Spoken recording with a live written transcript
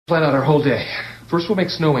Plan out our whole day. First we'll make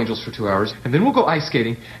snow angels for 2 hours, and then we'll go ice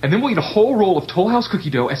skating, and then we'll eat a whole roll of Toll House cookie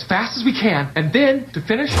dough as fast as we can, and then, to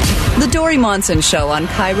finish... The Dori Monson Show on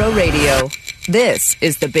Cairo Radio. This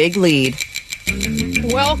is The Big Lead.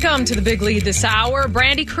 Welcome to The Big Lead this hour.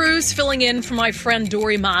 Brandy Cruz filling in for my friend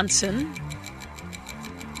Dori Monson.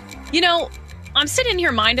 You know, I'm sitting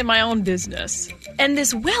here minding my own business, and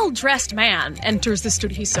this well-dressed man enters the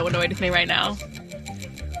studio. He's so annoyed with me right now.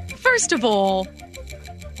 First of all,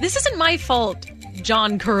 this isn't my fault,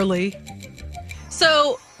 John Curley.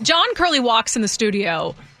 So, John Curley walks in the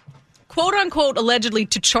studio, quote-unquote, allegedly,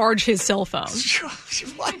 to charge his cell phone.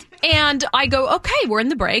 What? And I go, okay, we're in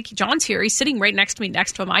the break. John's here. He's sitting right next to me,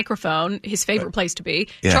 next to a microphone, his favorite place to be,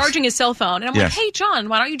 charging his cell phone. And I'm like, hey, John,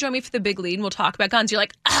 why don't you join me for The Big Lead and we'll talk about guns? You're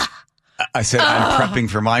like, I said, I'm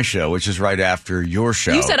prepping for my show, which is right after your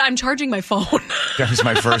show. You said, I'm charging my phone. That was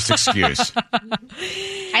my first excuse.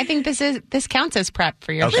 I think this counts as prep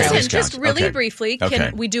for your show. Listen, just really briefly,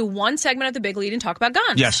 can we do one segment of The Big Lead and talk about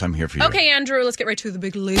guns? Yes, I'm here for you. Okay, Andrew, let's get right to The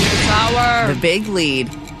Big Lead this hour. The Big Lead.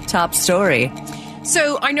 Top story.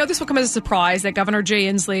 So I know this will come as a surprise that Governor Jay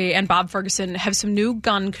Inslee and Bob Ferguson have some new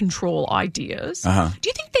gun control ideas. Do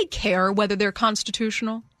you think they care whether they're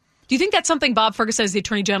constitutional? Do you think that's something Bob Ferguson, as the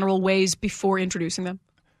Attorney General, weighs before introducing them?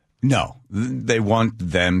 No. They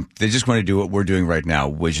just want to do what we're doing right now,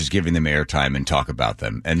 which is giving them airtime and talk about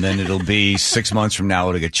them. And then it'll be 6 months from now,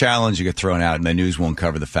 it'll get challenged, you get thrown out, and the news won't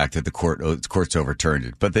cover the fact that the court's overturned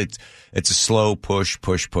it. But it's a slow push.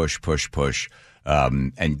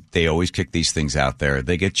 And they always kick these things out there.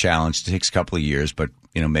 They get challenged. It takes a couple of years, but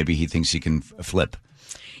maybe he thinks he can flip.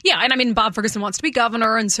 Yeah, and I mean, Bob Ferguson wants to be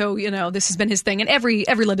governor, and so, this has been his thing. And every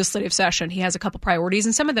legislative session, he has a couple priorities,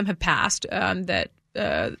 and some of them have passed,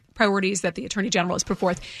 priorities that the Attorney General has put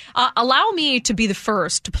forth. Allow me to be the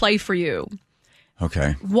first to play for you.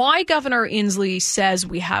 Okay. Why Governor Inslee says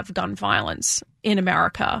we have gun violence in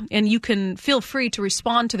America, and you can feel free to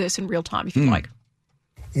respond to this in real time if you'd like.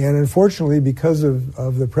 And unfortunately, because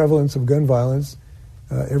of the prevalence of gun violence,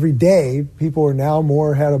 every day, people are now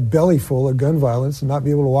had a belly full of gun violence and not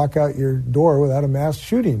be able to walk out your door without a mass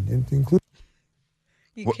shooting, including.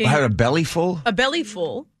 Had a belly full? A belly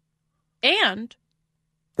full, and.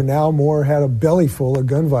 Now had a belly full of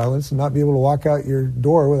gun violence and not be able to walk out your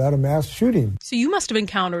door without a mass shooting. So you must have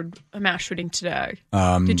encountered a mass shooting today.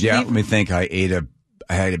 Let me think. I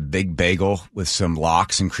had a big bagel with some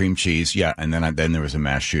lox and cream cheese. Yeah, and then there was a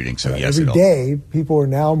mass shooting. So yes, every day people are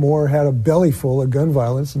now had a belly full of gun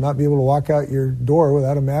violence and not be able to walk out your door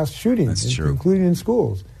without a mass shooting. That's true, including in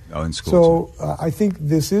schools. Oh, in schools. So I think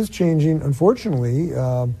this is changing. Unfortunately,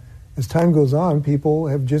 as time goes on, people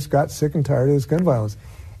have just got sick and tired of this gun violence,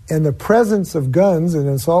 and the presence of guns and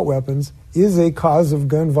assault weapons is a cause of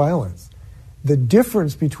gun violence. The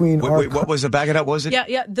difference between what was the back it up? Was it?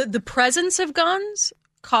 Yeah. The presence of guns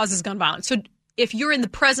causes gun violence. So if you're in the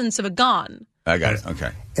presence of a gun. I got it.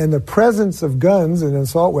 Okay. And the presence of guns and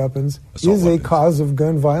assault weapons is a cause of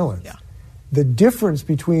gun violence. Yeah. The difference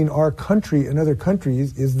between our country and other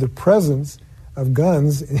countries is the presence of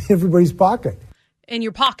guns in everybody's pocket. In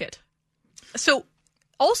your pocket. So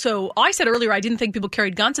also, I said earlier I didn't think people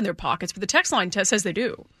carried guns in their pockets, but the text line says they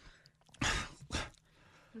do.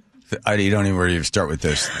 You don't even really start with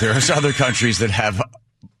this. There's other countries that have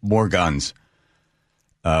more guns.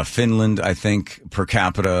 Finland, I think, per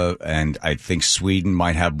capita, and I think Sweden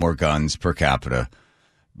might have more guns per capita.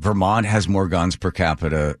 Vermont has more guns per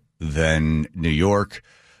capita than New York,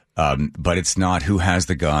 but it's not who has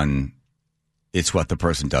the gun. It's what the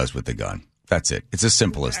person does with the gun. That's it. It's as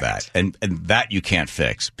simple as that. And that you can't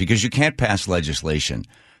fix because you can't pass legislation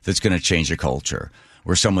that's going to change a culture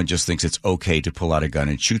where someone just thinks it's okay to pull out a gun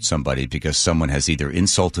and shoot somebody because someone has either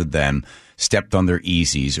insulted them, stepped on their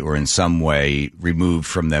easies, or in some way removed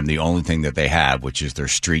from them the only thing that they have, which is their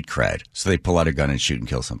street cred. So they pull out a gun and shoot and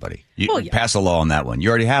kill somebody. Pass a law on that one. You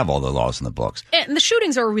already have all the laws in the books. And the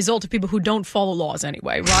shootings are a result of people who don't follow laws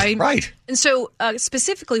anyway, right? Right. And so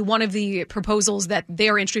specifically one of the proposals that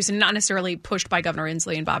they're introducing, not necessarily pushed by Governor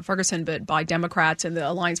Inslee and Bob Ferguson, but by Democrats and the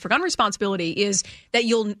Alliance for Gun Responsibility, is that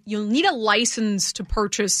you'll need a license to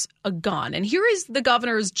purchase a gun. And here is the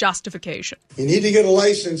governor's justification. You need to get a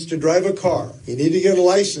license to drive a car. You need to get a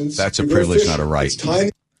license. That's to a privilege, go not a right. It's time.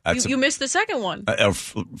 You missed the second one.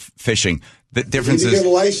 Fishing. The difference you need to is get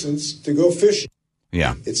a license to go fishing.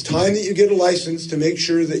 Yeah. It's time that you get a license to make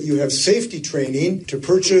sure that you have safety training to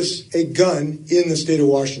purchase a gun in the state of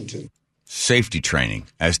Washington. Safety training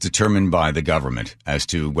as determined by the government as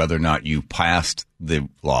to whether or not you passed the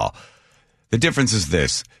law. The difference is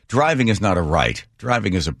this. Driving is not a right.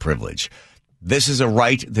 Driving is a privilege. This is a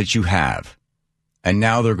right that you have. And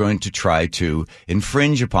now they're going to try to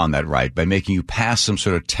infringe upon that right by making you pass some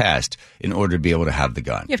sort of test in order to be able to have the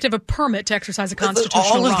gun. You have to have a permit to exercise a constitutional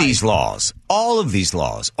all of right. all of these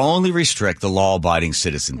laws only restrict the law-abiding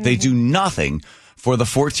citizen. Mm-hmm. They do nothing for the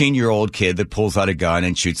 14-year-old kid that pulls out a gun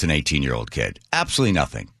and shoots an 18-year-old kid. Absolutely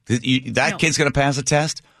nothing. That kid's going to pass a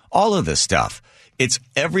test? All of this stuff. It's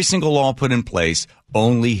every single law put in place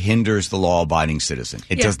only hinders the law-abiding citizen.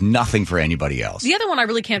 It does nothing for anybody else. The other one I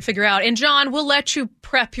really can't figure out, and John, we'll let you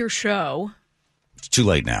prep your show. It's too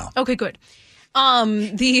late now. Okay, good. I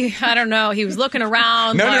don't know, he was looking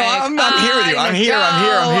around. No, I'm here with you.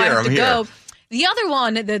 I'm here. Go. The other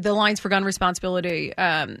one, the Alliance for Gun Responsibility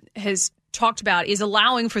has talked about is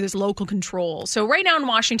allowing for this local control. So right now in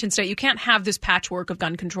Washington State, you can't have this patchwork of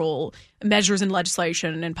gun control measures and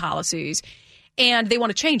legislation and policies. And they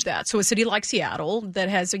want to change that. So a city like Seattle that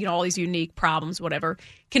has, all these unique problems, whatever,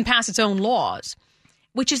 can pass its own laws,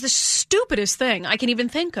 which is the stupidest thing I can even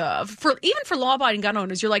think of. Even for law-abiding gun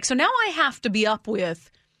owners, you're like, so now I have to be up with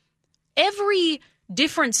every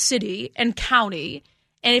different city and county,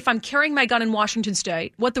 and if I'm carrying my gun in Washington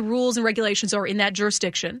State, what the rules and regulations are in that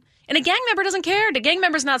jurisdiction. And a gang member doesn't care. The gang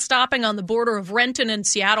member's not stopping on the border of Renton and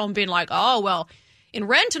Seattle and being like, oh, well, in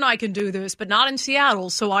Renton, I can do this, but not in Seattle,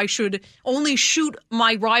 so I should only shoot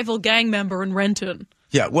my rival gang member in Renton.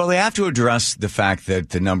 Yeah, well, they have to address the fact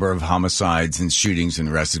that the number of homicides and shootings and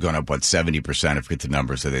arrests has gone up, 70%, if you get the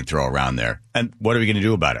numbers that they throw around there. And what are we going to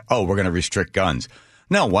do about it? Oh, we're going to restrict guns.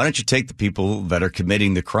 No, why don't you take the people that are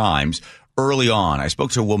committing the crimes early on? I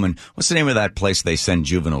spoke to a woman. What's the name of that place they send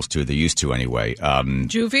juveniles to? They used to anyway.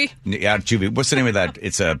 Juvie? Yeah, Juvie. What's the name of that?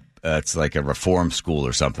 It's like a reform school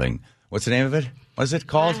or something. What's the name of it? What's it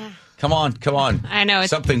called? Come on. I know.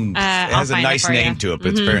 Something has a nice name to it.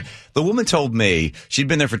 But it's the woman told me, she'd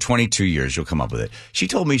been there for 22 years. You'll come up with it. She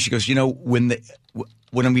told me, she goes,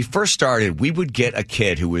 when we first started, we would get a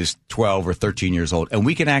kid who was 12 or 13 years old, and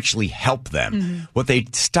we can actually help them. Mm-hmm. What they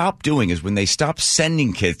stopped doing is when they stopped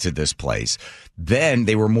sending kids to this place, then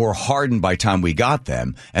they were more hardened by the time we got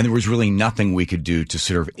them, and there was really nothing we could do to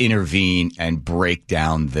sort of intervene and break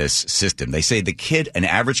down this system. They say an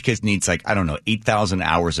average kid needs 8,000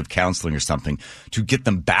 hours of counseling or something to get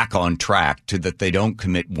them back on track to that they don't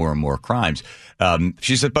commit more and more crimes.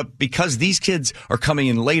 She said, but because these kids are coming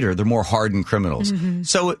in later, they're more hardened criminals. Mm-hmm.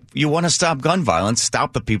 So you want to stop gun violence,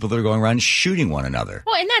 stop the people that are going around shooting one another.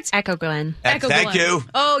 Well, and that's Echo Glen. Thank you.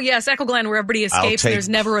 Oh, yes, Echo Glen, where everybody escapes and there's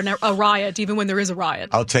never a riot, even when there is a riot.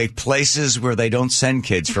 I'll take places where they don't send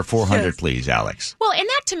kids for 400, yes. Please, Alex. Well, and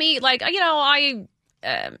that to me,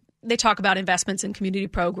 they talk about investments in community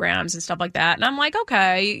programs and stuff like that. And I'm like,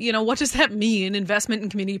 okay, what does that mean? Investment in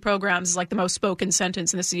community programs is like the most spoken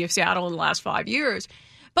sentence in the city of Seattle in the last 5 years.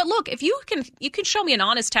 But look, if you can show me an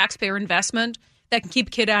honest taxpayer investment that can keep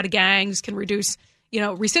a kid out of gangs, can reduce,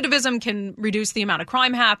 recidivism, can reduce the amount of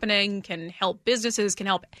crime happening, can help businesses, can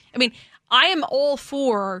help. I mean, I am all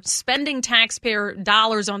for spending taxpayer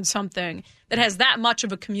dollars on something that has that much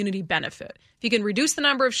of a community benefit. If you can reduce the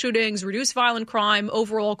number of shootings, reduce violent crime,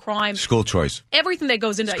 overall crime. School choice. Everything that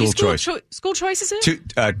goes into school choice is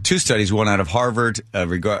it? Two studies, one out of Harvard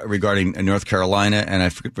regarding North Carolina, and I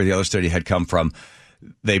forget where the other study had come from.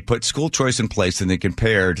 They put school choice in place, and they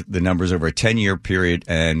compared the numbers over a 10-year period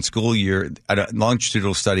and school year. A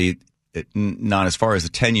longitudinal study, not as far as the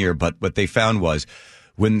 10-year, but what they found was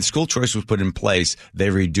when school choice was put in place, they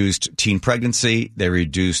reduced teen pregnancy, they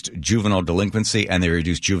reduced juvenile delinquency, and they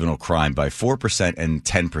reduced juvenile crime by 4% and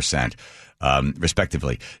 10%,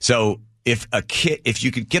 respectively. So if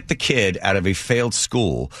you could get the kid out of a failed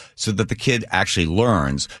school so that the kid actually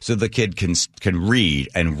learns, so the kid can read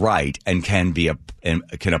and write and can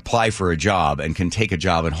apply for a job and can take a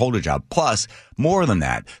job and hold a job. Plus, more than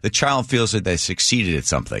that, the child feels that they succeeded at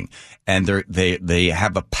something and they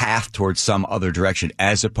have a path towards some other direction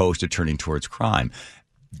as opposed to turning towards crime.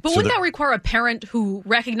 But wouldn't that require a parent who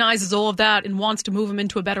recognizes all of that and wants to move them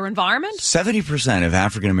into a better environment? 70% of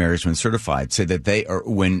African Americans when certified say that they are,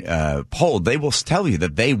 when polled, they will tell you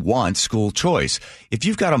that they want school choice. If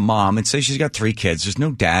you've got a mom and say she's got 3 kids, there's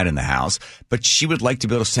no dad in the house, but she would like to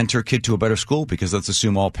be able to send her kid to a better school because let's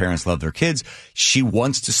assume all parents love their kids. She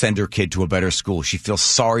wants to send her kid to a better school. She feels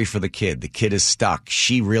sorry for the kid. The kid is stuck.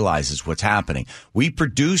 She realizes what's happening. We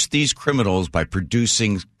produce these criminals by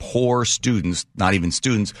producing poor students, not even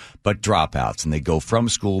students, but dropouts, and they go from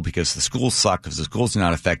school because the schools suck, because the schools are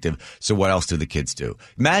not effective. So what else do the kids do?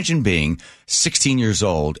 Imagine being 16 years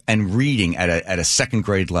old and reading at a second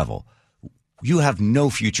grade level. You have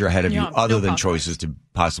no future ahead of you other than choices to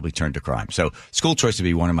possibly turn to crime. So school choice would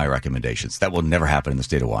be one of my recommendations. That will never happen in the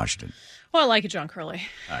state of Washington. Well, I like it, John Curley.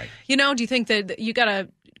 All right. Do you think that you got to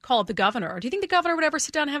call up the governor. Do you think the governor would ever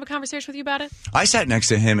sit down and have a conversation with you about it? I sat next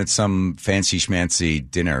to him at some fancy schmancy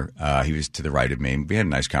dinner. He was to the right of me. We had a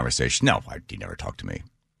nice conversation. No, he never talked to me.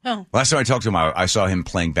 Oh. Last time I talked to him, I saw him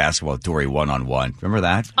playing basketball with Dory one-on-one. Remember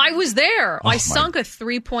that? I was there. Oh, I sunk a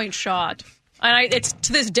 3-point shot. And it's,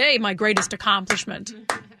 to this day, my greatest accomplishment.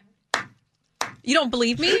 You don't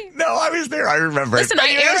believe me? No, I was there. I remember. Listen,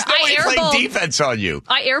 I airballed defense on you.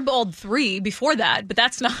 I airballed 3 before that, but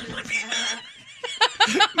that's not what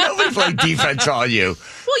Nobody played defense on you.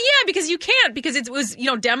 Well, yeah, because you can't, because it was,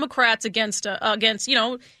 Democrats against, and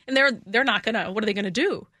they're not going to, what are they going to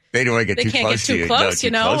do? They don't want to get too close to you. They can't get too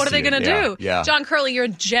close, What are they going to do? Yeah. John Curley, you're a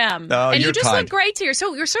gem. Oh, and you're you just kind. look great today.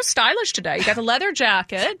 You're so stylish today. You got the leather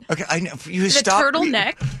jacket. Okay, I know. You the stop.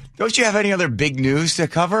 Turtleneck. Don't you have any other big news to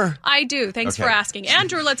cover? I do. Thanks for asking.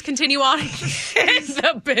 Andrew, let's continue on. It's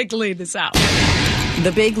the big lead this hour.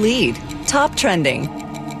 The Big Lead. Top trending.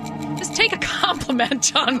 Just take a compliment,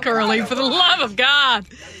 John Curley, for the love of God.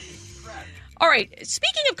 All right.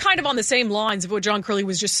 Speaking of kind of on the same lines of what John Curley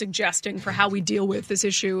was just suggesting for how we deal with this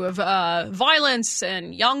issue of violence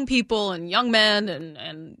and young people and young men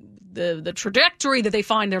and the trajectory that they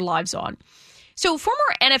find their lives on. So former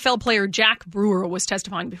NFL player Jack Brewer was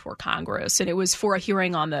testifying before Congress, and it was for a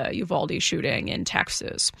hearing on the Uvalde shooting in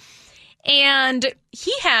Texas. And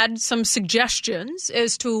he had some suggestions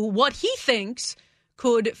as to what he thinks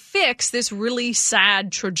could fix this really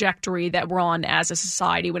sad trajectory that we're on as a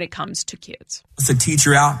society when it comes to kids. If a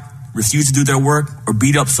teacher out, refuse to do their work, or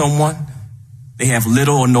beat up someone, they have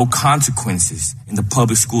little or no consequences in the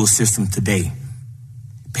public school system today.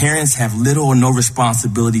 Parents have little or no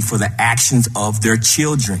responsibility for the actions of their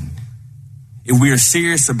children. If we are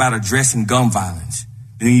serious about addressing gun violence,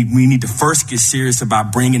 then we need to first get serious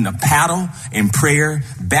about bringing the paddle and prayer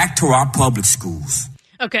back to our public schools.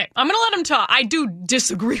 Okay, I'm going to let him talk. I do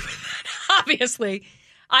disagree with that, obviously.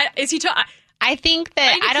 Is he talking? I think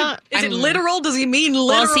that Is it literal? Does he mean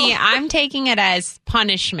literal? Well, see, I'm taking it as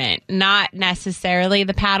punishment, not necessarily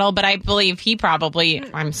the paddle, but I believe he probably,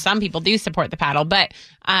 some people do support the paddle, but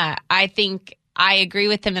I think I agree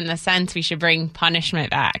with him in the sense we should bring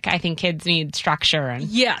punishment back. I think kids need structure.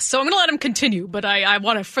 Yes, so I'm going to let him continue, but I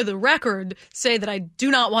want to, for the record, say that I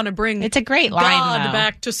do not want to bring it's a great line, God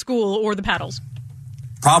back to school or the paddles.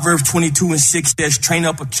 Proverbs 22:6 says, train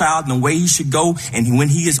up a child in the way he should go, and when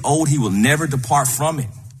he is old, he will never depart from it.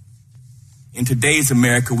 In today's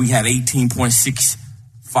America, we have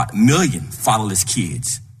 18.6 million fatherless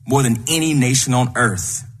kids, more than any nation on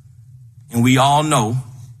earth. And we all know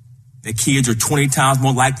that kids are 20 times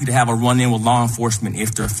more likely to have a run-in with law enforcement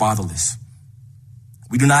if they're fatherless.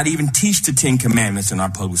 We do not even teach the 10 Commandments in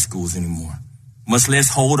our public schools anymore, much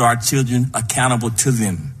less hold our children accountable to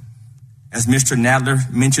them. As Mr. Nadler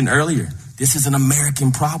mentioned earlier, this is an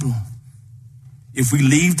American problem. If we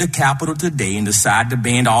leave the Capitol today and decide to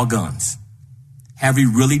ban all guns, have we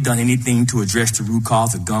really done anything to address the root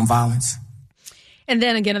cause of gun violence? And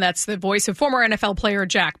then again, that's the voice of former NFL player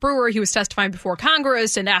Jack Brewer. He was testifying before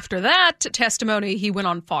Congress, and after that testimony, he went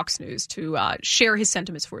on Fox News to share his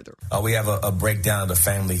sentiments further. We have a breakdown of the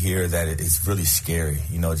family here that is really scary.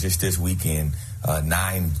 Just this weekend,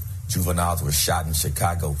 9 juveniles were shot in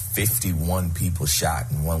Chicago, 51 people shot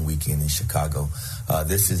in one weekend in Chicago.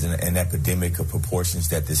 This is an epidemic of proportions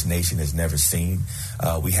that this nation has never seen.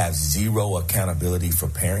 We have zero accountability for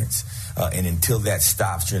parents. And until that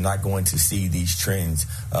stops, you're not going to see these trends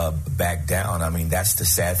back down. I mean, that's the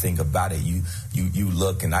sad thing about it. You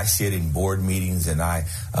look, and I sit in board meetings, and I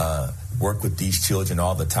work with these children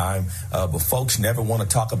all the time, but folks never want to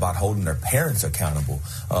talk about holding their parents accountable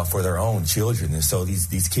for their own children. And so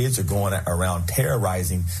these kids are going around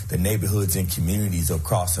terrorizing the neighborhoods and communities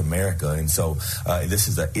across America. And so this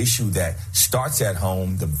is an issue that starts at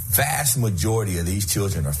home. The vast majority of these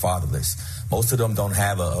children are fatherless. Most of them don't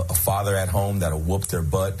have a father at home that'll whoop their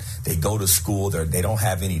butt. They go to school. They don't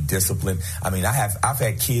have any discipline. I mean, I've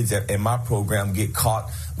had kids in my program get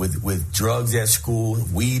caught with drugs at school,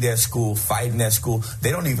 weed at school, fighting at school.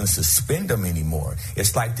 They don't even suspend them anymore.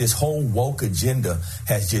 It's like this whole woke agenda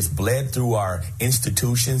has just bled through our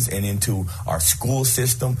institutions and into our school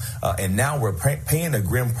system. And now we're paying a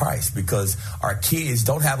grim price because our kids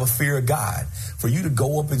don't have a fear of God. For you to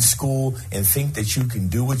go up in school and think that you can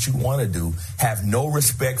do what you want to do have no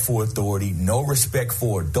respect for authority, no respect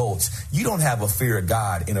for adults, you don't have a fear of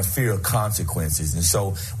God and a fear of consequences. And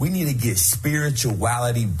so we need to get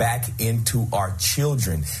spirituality back into our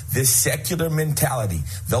children. This secular mentality,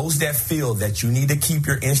 those that feel that you need to keep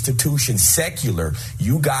your institution secular,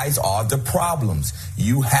 you guys are the problems.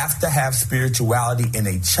 You have to have spirituality in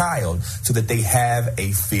a child so that they have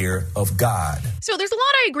a fear of God. So there's a lot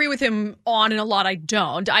I agree with him on and a lot I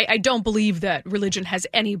don't. I don't believe that religion has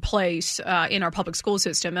any place in our public school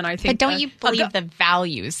system, and I think. But don't you believe the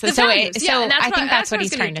values? The values, yeah, and I think that's what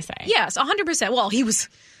he's trying to say. Yes, 100%. Well, he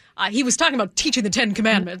was talking about teaching the 10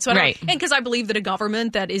 Commandments, so right? And because I believe that a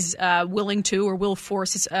government that is willing to or will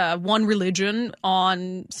force one religion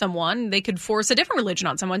on someone, they could force a different religion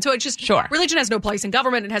on someone. So it's just religion has no place in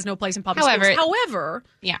government; it has no place in public schools. However,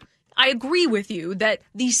 yeah, I agree with you that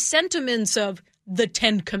these sentiments of the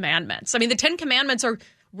 10 Commandments. I mean, the 10 Commandments are,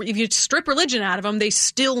 if you strip religion out of them, they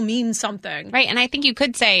still mean something. Right. And I think you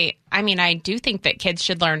could say, I mean, I do think that kids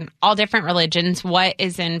should learn all different religions, what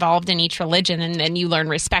is involved in each religion, and then you learn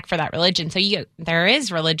respect for that religion. So there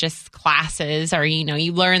is religious classes, or, you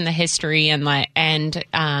learn the history and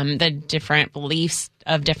the different beliefs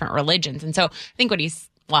of different religions. And so I think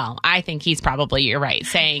I think he's probably, you're right,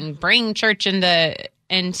 saying bring church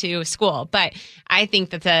into school. But I think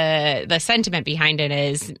that the sentiment behind it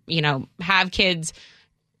is, have kids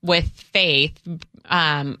with faith,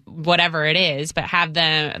 whatever it is, but have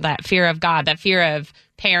that fear of God, that fear of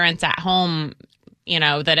parents at home,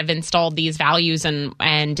 that have installed these values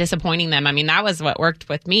and disappointing them. I mean, that was what worked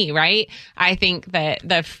with me, right? I think that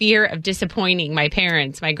the fear of disappointing my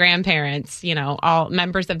parents, my grandparents, all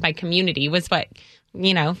members of my community was what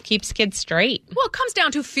keeps kids straight. Well, it comes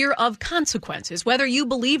down to fear of consequences. Whether you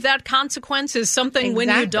believe that consequence is something when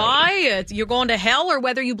you die, you're going to hell, or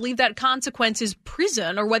whether you believe that consequence is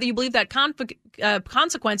prison, or whether you believe that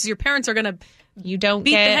consequence is your parents are going to beat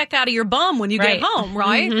the heck out of your bum when you get home,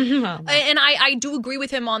 right? Mm-hmm. And I do agree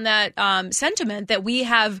with him on that sentiment that we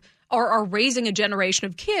are raising a generation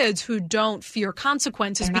of kids who don't fear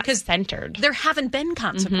consequences because there haven't been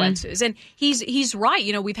consequences. Mm-hmm. And he's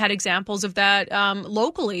right. We've had examples of that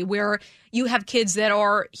locally where you have kids that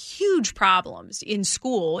are huge problems in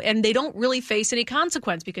school and they don't really face any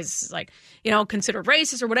consequence because it's like, considered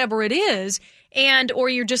racist or whatever it is. Or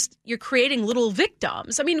you're creating little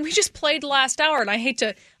victims. I mean, we just played last hour, and I hate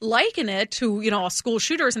to liken it to, a school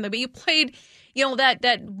shooter or something, but you played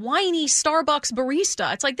that whiny Starbucks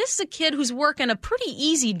barista. It's like, this is a kid who's working a pretty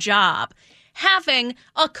easy job, having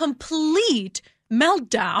a complete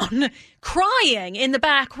meltdown, crying in the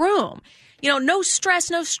back room. No stress,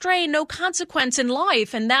 no strain, no consequence in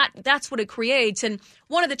life. And that's what it creates. And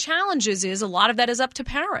one of the challenges is a lot of that is up to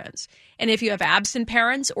parents. And if you have absent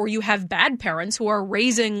parents or you have bad parents who are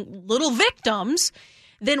raising little victims,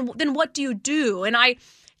 then what do you do? And I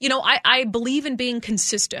believe in being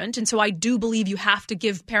consistent, and so I do believe you have to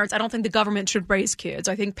give parents – I don't think the government should raise kids.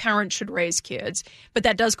 I think parents should raise kids. But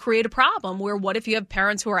that does create a problem where what if you have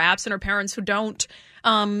parents who are absent or parents who don't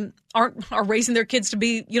are raising their kids to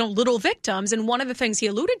be, little victims? And one of the things he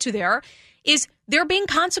alluded to there is there being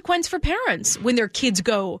consequence for parents when their kids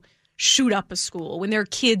go shoot up a school, when their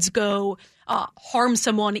kids go harm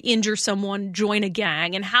someone, injure someone, join a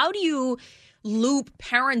gang. And how do you – loop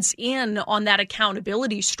parents in on that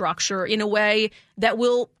accountability structure in a way that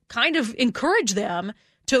will kind of encourage them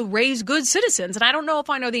to raise good citizens? And I don't know if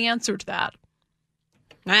I know the answer to that.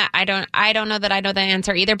 I don't know that I know the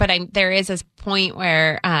answer either, but there is this point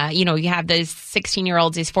where, you have these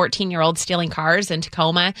 16-year-olds, these 14-year-olds stealing cars in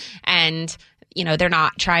Tacoma, and, they're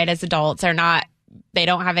not tried as adults. They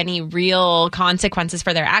don't have any real consequences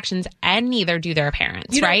for their actions, and neither do their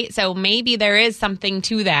parents, right? So maybe there is something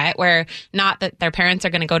to that where not that their parents are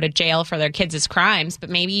going to go to jail for their kids' crimes, but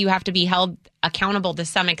maybe you have to be held accountable to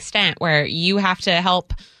some extent where you have to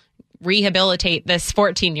help rehabilitate this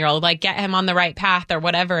 14-year-old, like get him on the right path or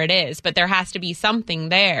whatever it is. But there has to be something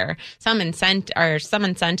there, some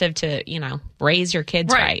incentive to, raise your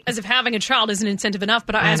kids right. As if having a child isn't incentive enough.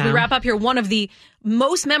 But as we wrap up here, one of the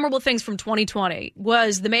most memorable things from 2020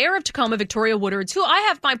 was the mayor of Tacoma, Victoria Woodards, who I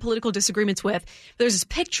have my political disagreements with. There's this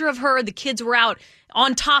picture of her. The kids were out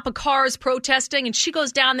on top of cars protesting, and she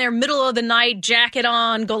goes down there middle of the night, jacket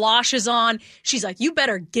on, galoshes on. She's like, you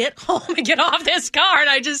better get home and get off this car. And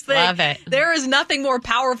I just think there is nothing more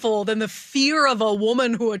powerful than the fear of a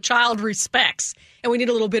woman who a child respects. And we need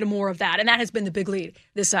a little bit more of that. And that has been the big lead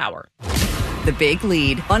this hour. The Big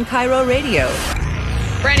Lead on Cairo Radio.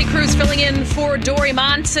 Brandy Cruz filling in for Dory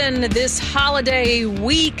Monson this holiday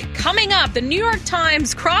week. Coming up, the New York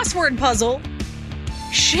Times crossword puzzle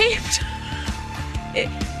shaped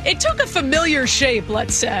It took a familiar shape,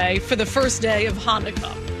 let's say, for the first day of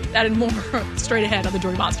Hanukkah. That and more straight ahead on the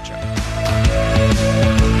Dory Monson Show.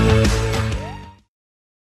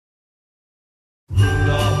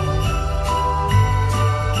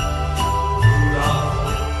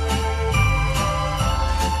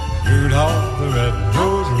 Rudolph the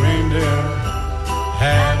red-nosed reindeer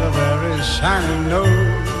had a very shiny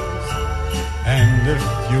nose, and if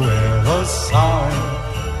you ever saw it,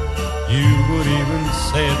 you would even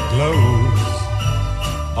say it glows.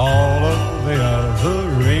 All of the other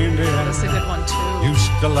reindeer That's a good one, too.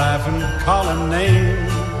 used to laugh and call him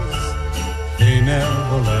names. They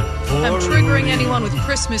never let poor I'm triggering reindeer anyone with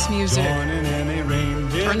Christmas music. join in any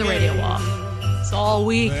reindeer Turn the radio game. off. It's all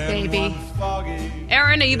week, Then baby. one foggy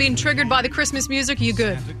Aaron, are you being triggered by the Christmas music? Are you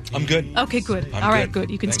good? I'm good. Okay, good. I'm All right, good.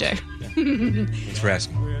 good. You can Thanks. stay. Thanks for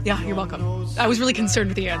asking. Yeah, you're welcome. I was really concerned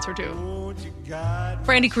with the answer, too.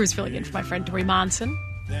 Brandy Cruz filling in for my friend Dory Monson.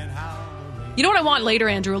 You know what I want later,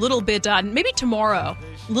 Andrew? A little bit, maybe tomorrow.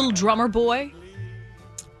 Little drummer boy.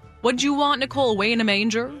 What'd you want, Nicole? Away in a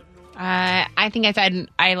manger? I think I said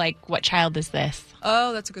I like What Child Is This?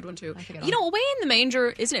 Oh, that's a good one, too. You know, away in the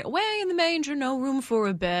manger, isn't it? Away in the manger, no room for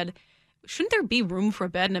a bed. Shouldn't there be room for a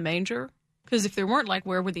bed in a manger? Because if there weren't, like,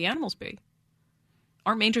 where would the animals be?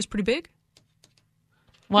 Aren't mangers pretty big?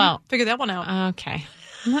 Well, Figure that one out. okay.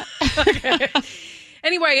 Okay.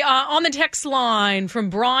 Anyway, on the text line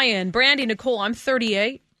from Brian, Brandy, Nicole, I'm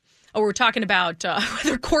 38. Oh, we're talking about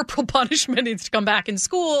whether corporal punishment needs to come back in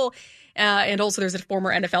school. And also there's a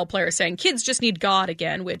former NFL player saying kids just need God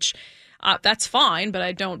again, which that's fine, but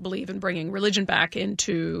I don't believe in bringing religion back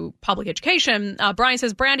into public education. Brian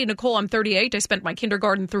says, Brandy, Nicole, I'm 38. I spent my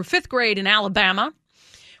kindergarten through 5th grade in Alabama.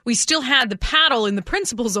 We still had the paddle in the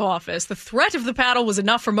principal's office. The threat of the paddle was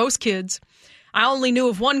enough for most kids. I only knew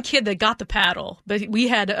of one kid that got the paddle, but we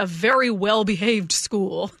had a very well-behaved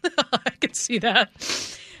school. I can see that.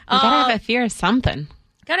 You gotta have a fear of something.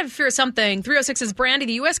 Gotta have a fear of something. 306 says, Brandy,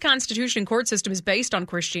 the U.S. Constitution and court system is based on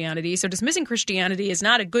Christianity, so dismissing Christianity is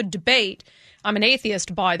not a good debate. I'm an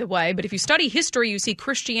atheist, by the way, but if you study history, you see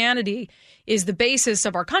Christianity is the basis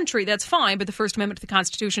of our country. That's fine, but the First Amendment to the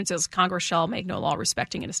Constitution says Congress shall make no law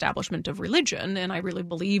respecting an establishment of religion, and I really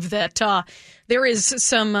believe that there is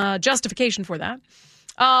some justification for that.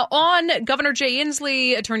 On Governor Jay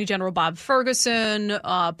Inslee, Attorney General Bob Ferguson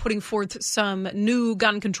putting forth some new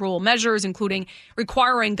gun control measures, including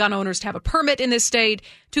requiring gun owners to have a permit in this state.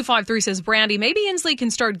 253 says, Brandy, maybe Inslee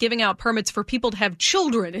can start giving out permits for people to have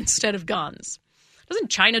children instead of guns. Doesn't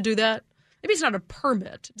China do that? Maybe it's not a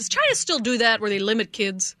permit. Does China still do that where they limit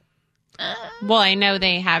kids? Well, I know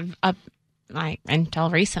they have up until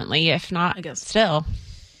recently, if not, I guess still.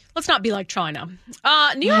 Let's not be like China.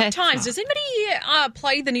 New York Times. Does anybody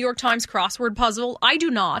play the New York Times crossword puzzle? I do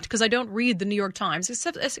not, because I don't read the New York Times,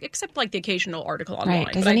 except like the occasional article online.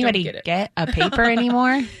 Right. Does anybody get a paper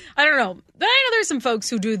anymore? I don't know. But I know there's some folks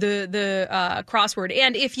who do the crossword.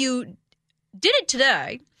 And if you did it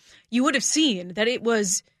today, you would have seen that it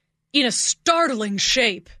was in a startling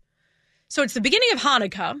shape. So it's the beginning of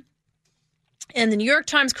Hanukkah, and the New York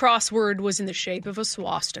Times crossword was in the shape of a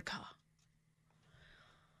swastika.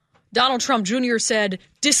 Donald Trump Jr. said,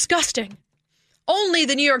 disgusting. Only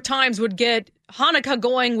the New York Times would get Hanukkah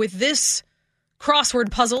going with this crossword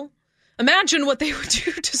puzzle. Imagine what they would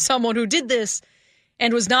do to someone who did this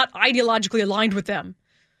and was not ideologically aligned with them.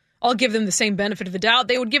 I'll give them the same benefit of the doubt.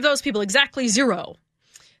 They would give those people exactly 0.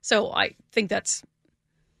 So I think that's a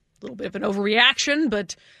little bit of an overreaction,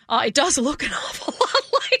 but it does look an awful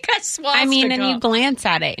lot like a swastika. I mean, and you glance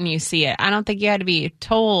at it and you see it. I don't think you had to be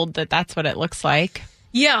told that that's what it looks like.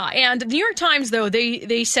 Yeah, and the New York Times, though,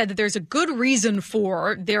 they said that there's a good reason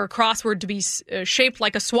for their crossword to be shaped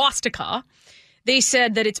like a swastika. They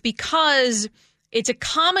said that it's because it's a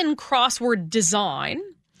common crossword design.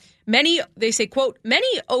 They say, quote,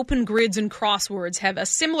 many open grids and crosswords have a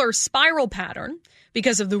similar spiral pattern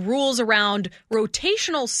because of the rules around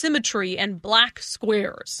rotational symmetry and black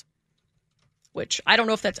squares, which I don't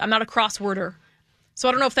know if I'm not a crossworder. So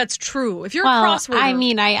I don't know if that's true. If you're a crossworder. I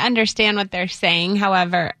mean, I understand what they're saying.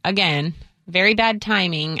 However, again, very bad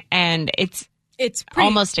timing, and it's pretty,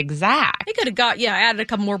 almost exact. They could have added a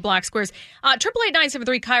couple more black squares.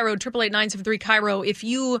 888-973 Cairo, 888-973 Cairo. If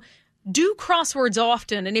you do crosswords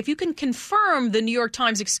often, and if you can confirm the New York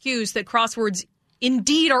Times excuse that crosswords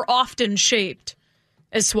indeed are often shaped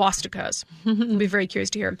as swastikas. I'll be very curious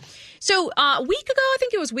to hear. So a week ago, I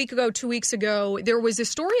think it was 2 weeks ago, there was a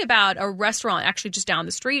story about a restaurant actually just down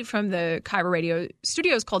the street from the Cairo Radio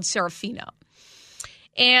studios called Serafina.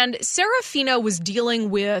 And Serafina was dealing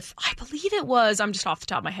with, I believe it was, I'm just off the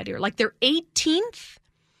top of my head here, like their 18th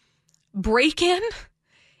break-in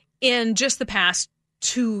in just the past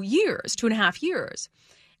 2.5 years.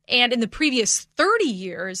 And in the previous 30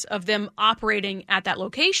 years of them operating at that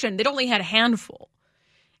location, they'd only had a handful.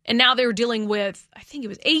 And now they were dealing with, I think it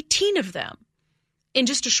was 18 of them in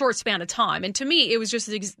just a short span of time. And to me, it was just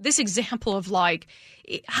this example of like,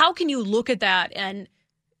 how can you look at that and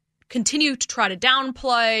continue to try to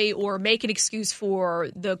downplay or make an excuse for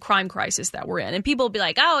the crime crisis that we're in? And people will be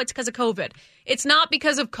like, oh, it's because of COVID. It's not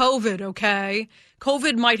because of COVID, okay?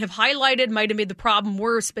 COVID might have made the problem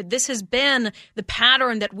worse, but this has been the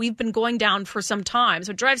pattern that we've been going down for some time.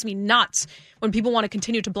 So it drives me nuts when people want to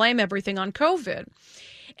continue to blame everything on COVID.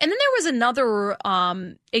 And then there was another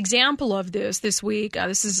example of this week.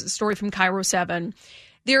 This is a story from Cairo 7.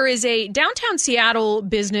 There is a downtown Seattle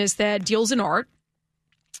business that deals in art,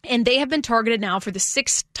 and they have been targeted now for the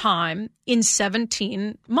 6th time in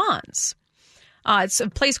 17 months. It's a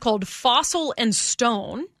place called Fossil and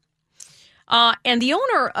Stone. And the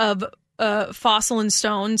owner of Fossil and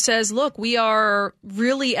Stone says, look, we are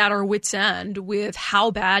really at our wits' end with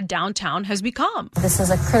how bad downtown has become. This is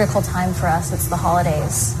a critical time for us. It's the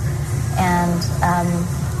holidays. And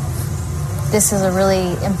this is a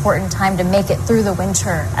really important time to make it through the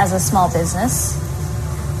winter as a small business.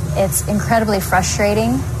 It's incredibly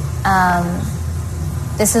frustrating.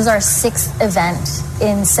 This is our 6th event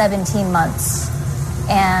in 17 months.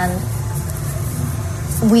 And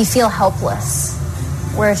we feel helpless.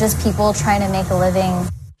 We're just people trying to make a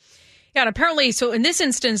living. Yeah, and apparently, so in this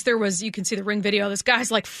instance, you can see the Ring video, this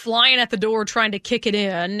guy's like flying at the door trying to kick it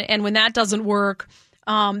in. And when that doesn't work,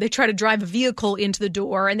 they try to drive a vehicle into the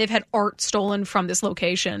door, and they've had art stolen from this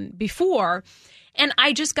location before. And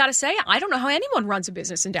I just got to say, I don't know how anyone runs a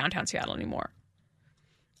business in downtown Seattle anymore.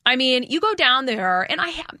 I mean, you go down there, and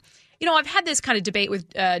I've had this kind of debate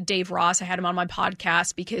with Dave Ross. I had him on my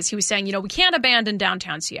podcast because he was saying, we can't abandon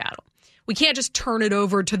downtown Seattle. We can't just turn it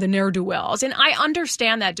over to the ne'er-do-wells. And I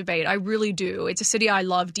understand that debate. I really do. It's a city I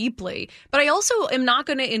love deeply. But I also am not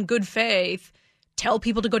going to, in good faith, tell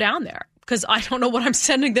people to go down there because I don't know what I'm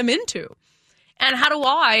sending them into. And how do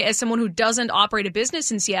I, as someone who doesn't operate a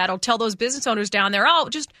business in Seattle, tell those business owners down there, oh,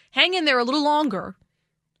 just hang in there a little longer?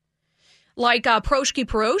 Like Proshki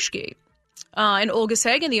Piroshki. And Olga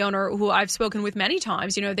Sagan, the owner, who I've spoken with many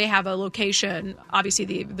times, they have a location,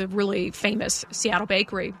 obviously the really famous Seattle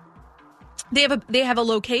bakery. They have a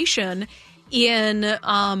location in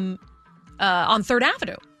on 3rd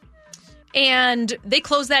Avenue, and they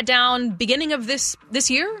closed that down beginning of this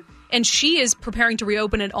year, and she is preparing to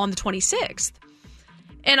reopen it on the 26th.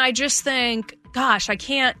 And I just think, gosh, I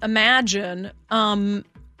can't imagine. I'm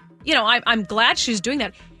glad she's doing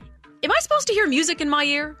that. Am I supposed to hear music in my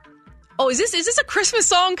ear? Oh, is this a Christmas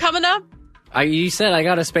song coming up? You said I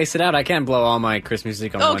gotta space it out. I can't blow all my Christmas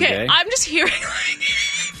music on one day. Okay, I'm just hearing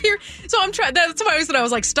so I'm trying. That's why I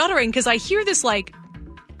was like stuttering because I hear this like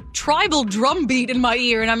tribal drum beat in my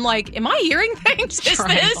ear, and I'm like, am I hearing things? Is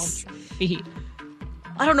this? Beat.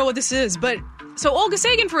 I don't know what this is, but so Olga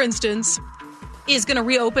Sagan, for instance, is going to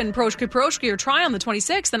reopen Proshki Piroshki or try on the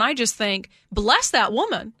 26th, and I just think, bless that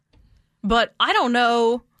woman. But I don't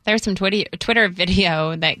know. There's some Twitter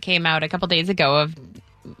video that came out a couple days ago of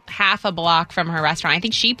half a block from her restaurant. I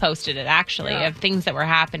think she posted it, actually, of things that were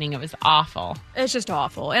happening. It was awful. It's just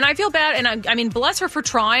awful. And I feel bad. And I mean, bless her for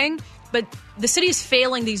trying, but the city is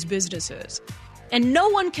failing these businesses. And no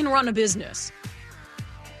one can run a business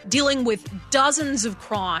dealing with dozens of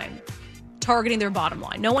crime targeting their bottom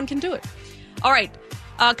line. No one can do it. All right.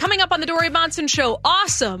 Coming up on the Dory Monson Show,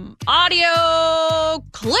 awesome audio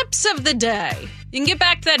clips of the day. You can get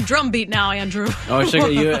back to that drum beat now, Andrew. Oh,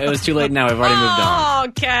 it was too late now. I've already moved on.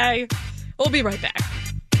 Okay. We'll be right back.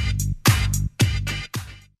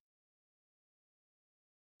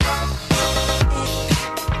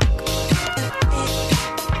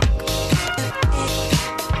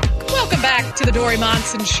 Welcome back to the Dory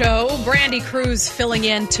Monson Show. Brandy Cruz filling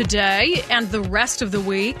in today and the rest of the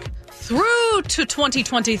week through to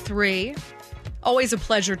 2023. Always a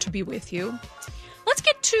pleasure to be with you. Let's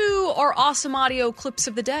get to our awesome audio clips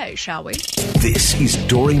of the day, shall we? This is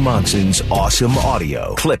Dory Monson's awesome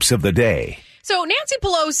audio clips of the day. So Nancy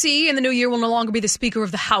Pelosi in the new year will no longer be the Speaker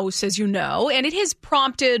of the House, as you know, and it has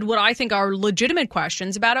prompted what I think are legitimate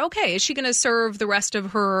questions about, okay, is she going to serve the rest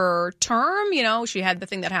of her term? You know, she had the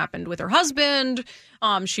thing that happened with her husband.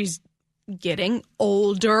 She's getting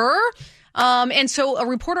older. And so a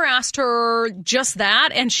reporter asked her just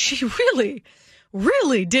that, and she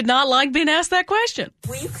really did not like being asked that question.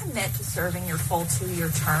 Will you commit to serving your full 2-year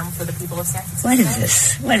term for the people of San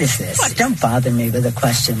Francisco? What is this? Don't bother me with a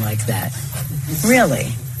question like that.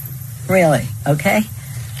 Really, okay?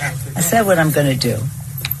 I said what I'm going to do.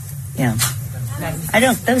 Yeah.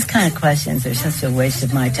 Those kind of questions are such a waste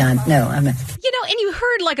of my time. No, and you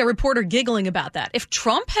heard like a reporter giggling about that. If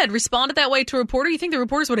Trump had responded that way to a reporter, you think the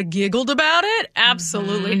reporters would have giggled about it?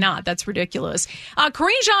 Absolutely not. That's ridiculous.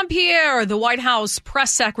 Karine Jean-Pierre, the White House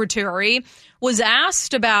press secretary, was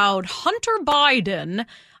asked about Hunter Biden.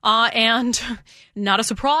 And not a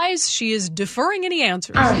surprise, she is deferring any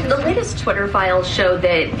answers. The latest Twitter files show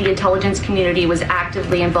that the intelligence community was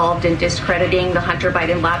actively involved in discrediting the Hunter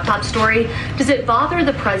Biden laptop story. Does it bother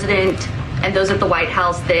the president and those at the White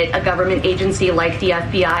House that a government agency like the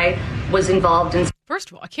FBI was involved in? First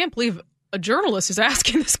of all, I can't believe a journalist is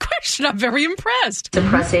asking this question. I'm very impressed.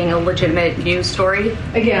 Suppressing a legitimate news story?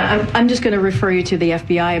 Again, I'm just going to refer you to the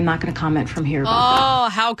FBI. I'm not going to comment from here about that. Oh,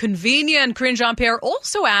 how convenient. Karine Jean-Pierre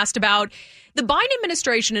also asked about the Biden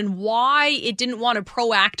administration and why it didn't want to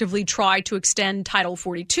proactively try to extend Title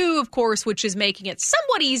 42, of course, which is making it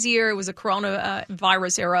somewhat easier. It was a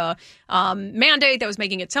coronavirus era mandate that was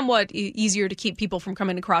making it somewhat easier to keep people from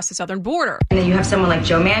coming across the southern border. And then you have someone like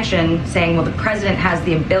Joe Manchin saying, well, the president has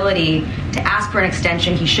the ability to ask for an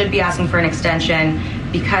extension. He should be asking for an extension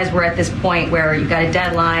because we're at this point where you've got a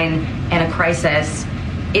deadline and a crisis.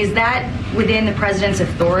 Is that within the president's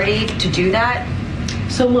authority to do that?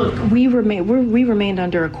 So look, we remained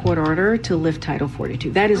under a court order to lift Title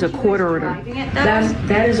 42. That is a court order.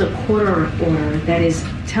 That is a court order that is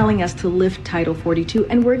telling us to lift Title 42,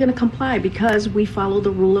 and we're going to comply because we follow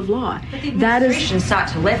the rule of law. But the administration sought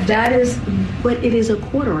to lift but it is a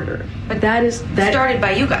court order. But that started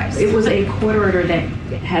by you guys. It was a court order that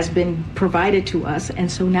has been provided to us,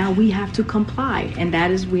 and so now we have to comply, and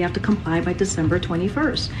that is we have to comply by December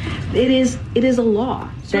 21st. It is a law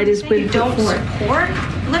that has been don't support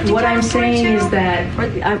lifting what Title I'm saying 42? Is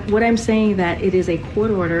that what I'm saying that it is a court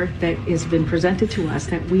order that has been presented to us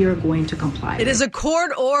that we are going to comply. It is a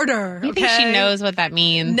court order. You think she knows what that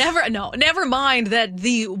means? Never mind that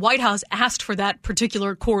the White House asked for that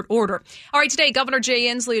particular court order. All right, today, Governor Jay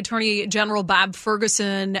Inslee, Attorney General Bob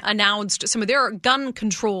Ferguson announced some of their gun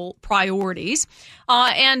control priorities.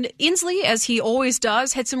 And Inslee, as he always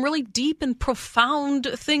does, had some really deep and profound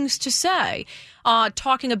things to say,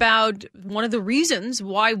 talking about one of the reasons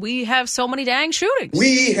why we have so many dang shootings.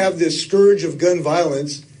 We have this scourge of gun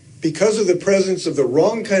violence because of the presence of the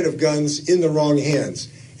wrong kind of guns in the wrong hands.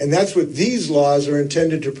 And that's what these laws are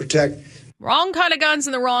intended to protect. Wrong kind of guns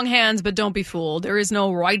in the wrong hands, but don't be fooled. There is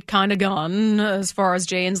no right kind of gun as far as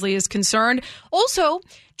Jay Inslee is concerned. Also,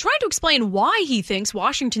 trying to explain why he thinks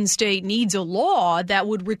Washington state needs a law that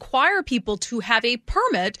would require people to have a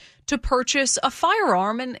permit to purchase a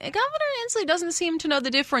firearm. And Governor Inslee doesn't seem to know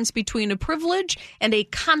the difference between a privilege and a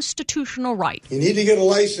constitutional right. You need to get a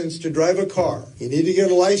license to drive a car. You need to get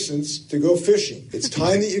a license to go fishing. It's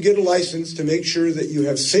time that you get a license to make sure that you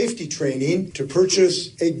have safety training to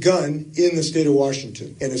purchase a gun in the state of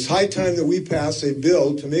Washington. And it's high time that we pass a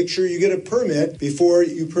bill to make sure you get a permit before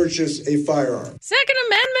you purchase a firearm. Second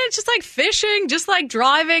Amendment, just like fishing, just like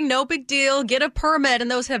driving, no big deal. Get a permit. And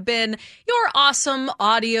those have been your awesome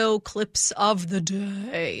audio clips of the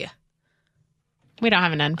day. We don't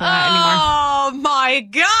have an end for that anymore. Oh my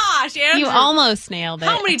gosh, Andrew. You almost nailed it.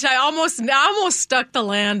 How many times? I almost stuck the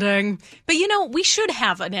landing. But we should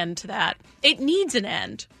have an end to that. It needs an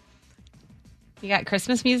end. You got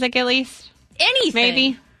Christmas music at least? Anything.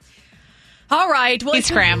 Maybe. All right. Well, he's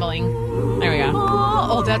scrambling. There we go.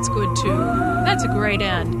 Oh, that's good too. That's a great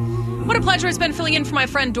end. What a pleasure it's been filling in for my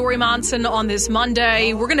friend Dori Monson on this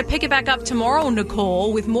Monday. We're going to pick it back up tomorrow,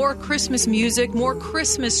 Nicole, with more Christmas music, more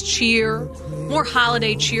Christmas cheer, more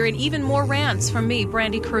holiday cheer, and even more rants from me,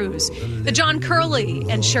 Brandy Cruz. The John Curley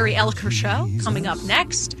and Sherry Elliker Show coming up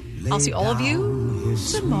next. I'll see all of you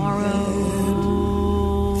tomorrow.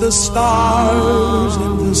 The stars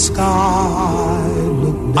in the sky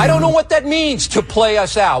look down. I don't know what that means, to play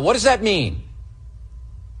us out. What does that mean?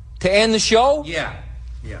 To end the show? Yeah.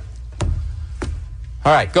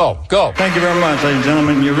 All right, go. Thank you very much, ladies and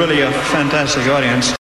gentlemen. You're really a fantastic audience.